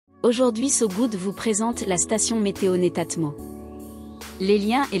Aujourd'hui So Good vous présente la station météo Netatmo. Les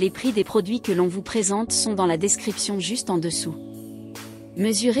liens et les prix des produits que l'on vous présente sont dans la description juste en dessous.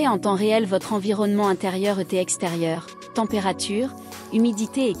 Mesurez en temps réel votre environnement intérieur et extérieur, température,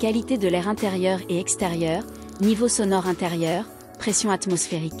 humidité et qualité de l'air intérieur et extérieur, niveau sonore intérieur, pression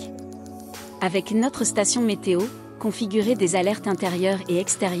atmosphérique. Avec notre station météo, configurez des alertes intérieures et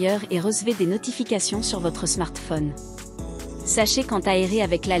extérieures et recevez des notifications sur votre smartphone. Sachez quand aérer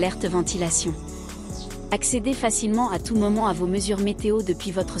avec l'alerte ventilation. Accédez facilement à tout moment à vos mesures météo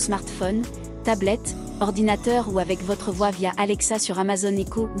depuis votre smartphone, tablette, ordinateur ou avec votre voix via Alexa sur Amazon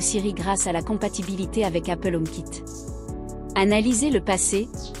Echo ou Siri grâce à la compatibilité avec Apple HomeKit. Analysez le passé,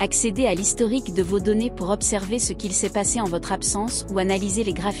 accédez à l'historique de vos données pour observer ce qu'il s'est passé en votre absence ou analysez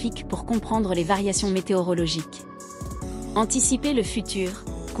les graphiques pour comprendre les variations météorologiques. Anticipez le futur,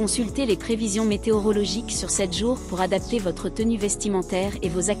 consultez les prévisions météorologiques sur 7 jours pour adapter votre tenue vestimentaire et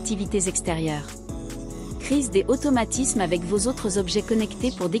vos activités extérieures. Crise des automatismes avec vos autres objets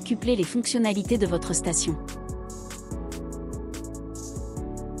connectés pour décupler les fonctionnalités de votre station.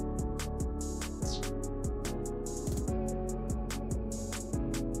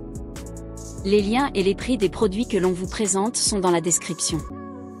 Les liens et les prix des produits que l'on vous présente sont dans la description.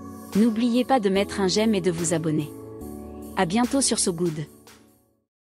 N'oubliez pas de mettre un j'aime et de vous abonner. À bientôt sur So Good.